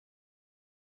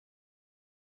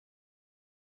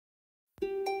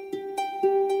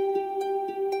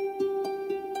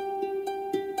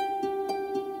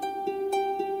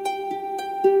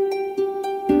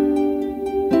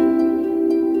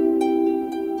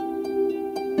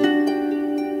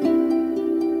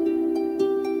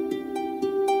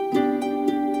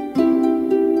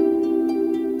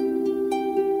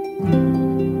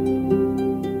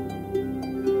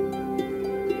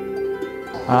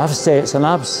I have to say it's an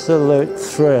absolute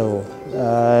thrill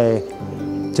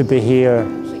to be here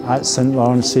at St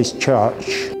Lawrence's Church.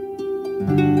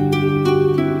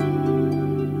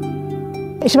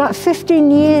 It's about 15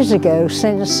 years ago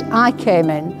since I came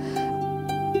in.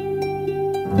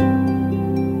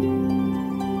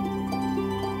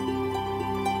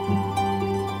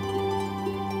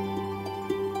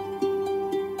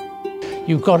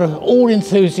 You've got all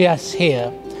enthusiasts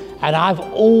here, and I've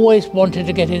always wanted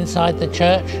to get inside the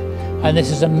church, and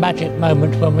this is a magic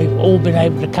moment when we've all been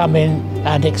able to come in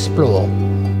and explore.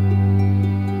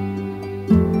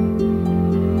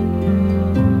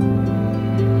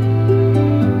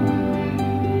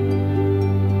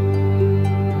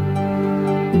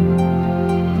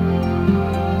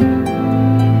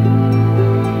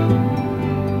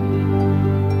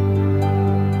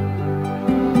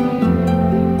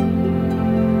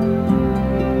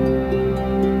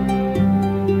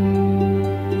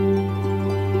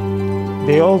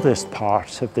 The oldest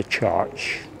part of the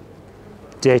church,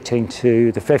 dating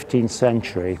to the 15th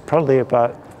century, probably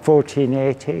about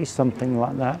 1480, something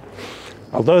like that.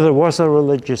 Although there was a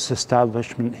religious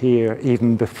establishment here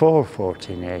even before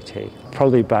 1480,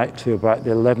 probably back to about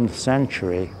the 11th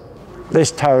century.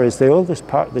 This tower is the oldest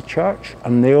part of the church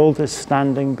and the oldest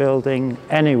standing building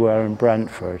anywhere in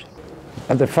Brentford.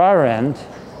 At the far end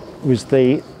was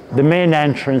the main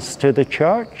entrance to the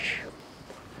church.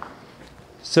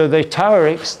 So the tower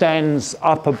extends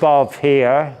up above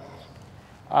here,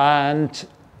 and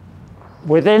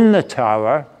within the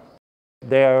tower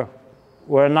there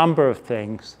were a number of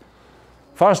things.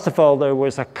 First of all, there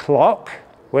was a clock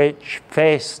which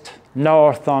faced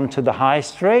north onto the High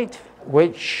Street,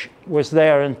 which was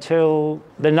there until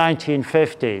the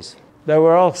 1950s. There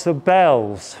were also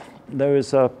bells. There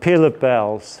was a peal of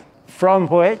bells, from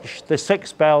which the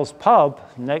Six Bells pub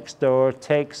next door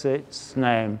takes its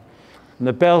name. And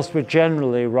the bells were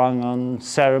generally rung on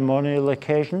ceremonial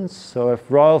occasions, so if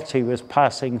royalty was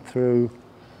passing through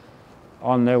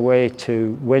on their way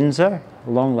to Windsor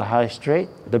along the High Street,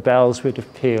 the bells would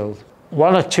have pealed.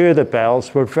 One or two of the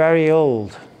bells were very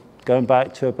old, going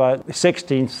back to about the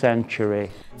 16th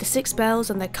century. The six bells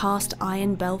on their cast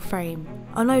iron bell frame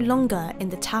are no longer in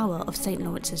the tower of St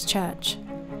Lawrence's Church.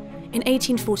 In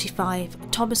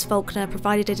 1845, Thomas Faulkner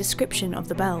provided a description of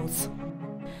the bells.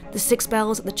 The six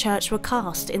bells at the church were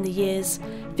cast in the years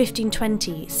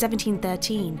 1520,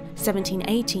 1713,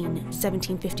 1718,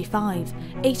 1755,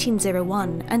 1801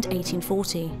 and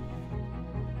 1840.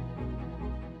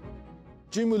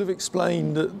 Jim will have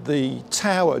explained that the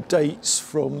tower dates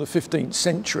from the 15th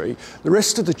century. The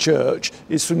rest of the church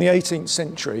is from the 18th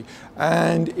century,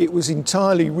 and it was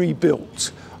entirely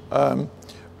rebuilt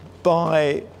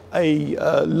by a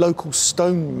local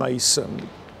stonemason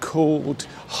called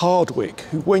Hardwick,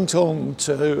 who went on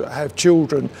to have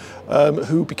children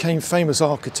who became famous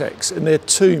architects, and their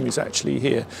tomb is actually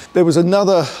here. There was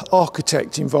another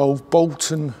architect involved,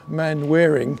 Bolton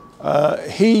Manwaring.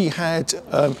 He had,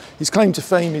 his claim to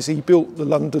fame is he built the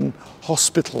London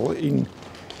Hospital in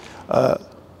the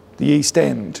East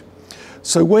End.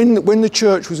 So when the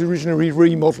church was originally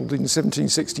remodelled in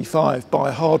 1765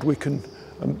 by Hardwick and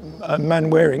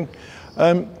Manwaring,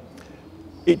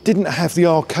 it didn't have the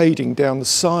arcading down the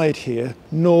side here,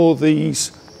 nor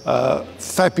these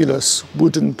fabulous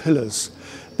wooden pillars.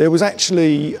 There was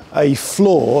actually a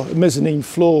floor, a mezzanine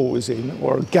floor was in,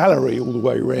 or a gallery all the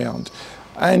way round.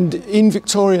 And in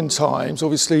Victorian times,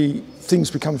 obviously,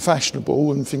 things become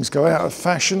fashionable and things go out of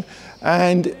fashion,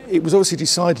 and it was obviously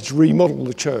decided to remodel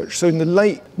the church. So in the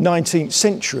late 19th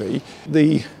century,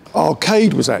 the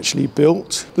arcade was actually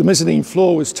built, the mezzanine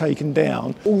floor was taken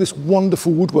down, all this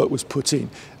wonderful woodwork was put in,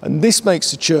 and this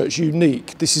makes the church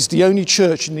unique. This is the only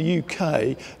church in the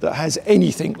UK that has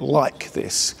anything like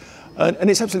this, and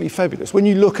it's absolutely fabulous. When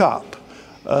you look up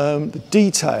the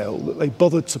detail that they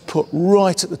bothered to put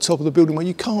right at the top of the building where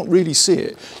you can't really see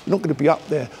it, you're not going to be up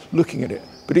there looking at it,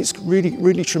 but it's really,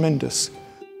 really tremendous.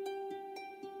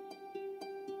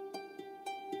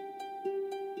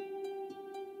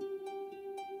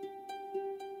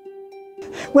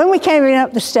 When we came in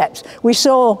up the steps, we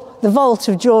saw the vault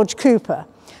of George Cooper,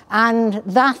 and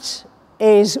that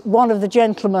is one of the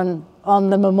gentlemen on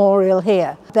the memorial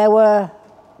here. There were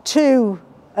two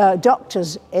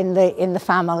doctors in the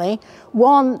family.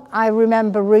 One I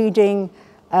remember reading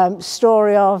a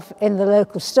story of in the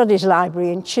local studies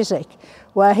library in Chiswick,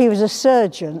 where he was a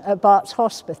surgeon at Bart's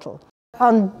Hospital.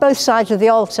 On both sides of the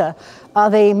altar are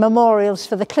the memorials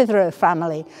for the Clitheroe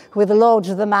family, who were the lords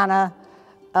of the manor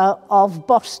of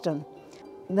Boston.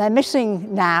 They're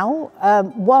missing now.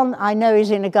 One I know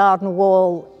is in a garden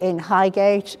wall in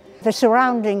Highgate. The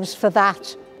surroundings for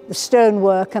that The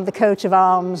stonework and the coat of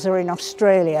arms are in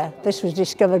Australia. This was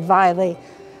discovered via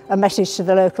a message to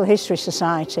the local history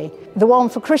society. The one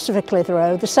for Christopher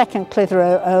Clitheroe, the second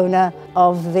Clitheroe owner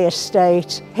of the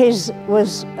estate, his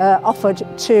was offered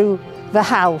to the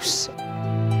house.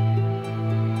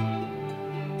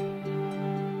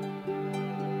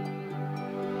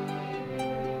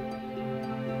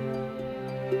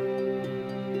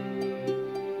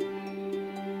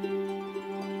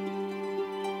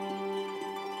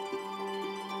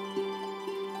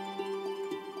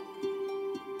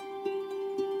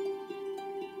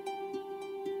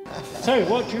 So,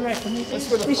 what do you reckon it is?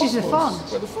 This is the font.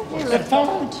 The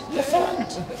font? The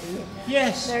font?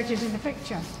 Yes. There it is in the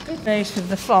picture. The base of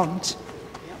the font,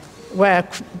 where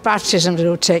baptisms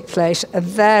will take place, and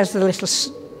there's the little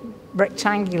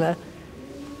rectangular,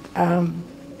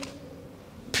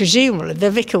 presumably the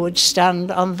vicar would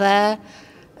stand on there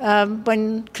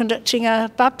when conducting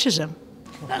a baptism.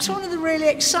 That's one of the really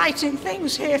exciting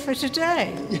things here for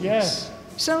today. Yes.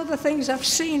 Some of the things I've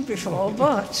seen before,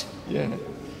 but Yeah.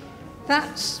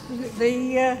 that's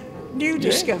the new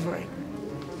discovery.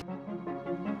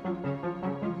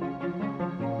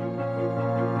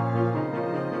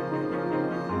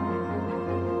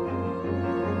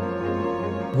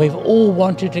 We've all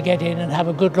wanted to get in and have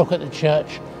a good look at the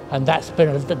church, and that's been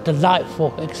a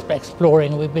delightful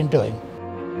exploring we've been doing.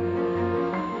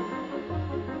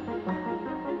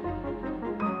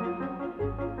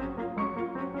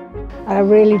 I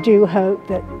really do hope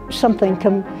that some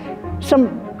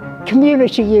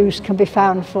community use can be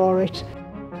found for it.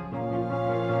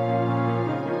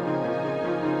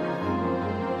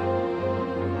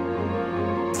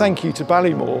 Thank you to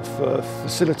Ballymore for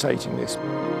facilitating this.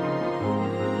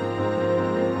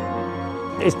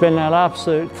 It's been an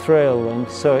absolute thrill and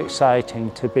so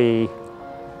exciting to be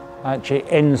actually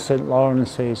in St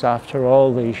Lawrence's after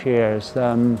all these years.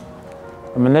 I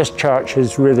mean, this church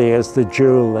is really as the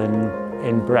jewel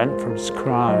in Brentford's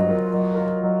crown.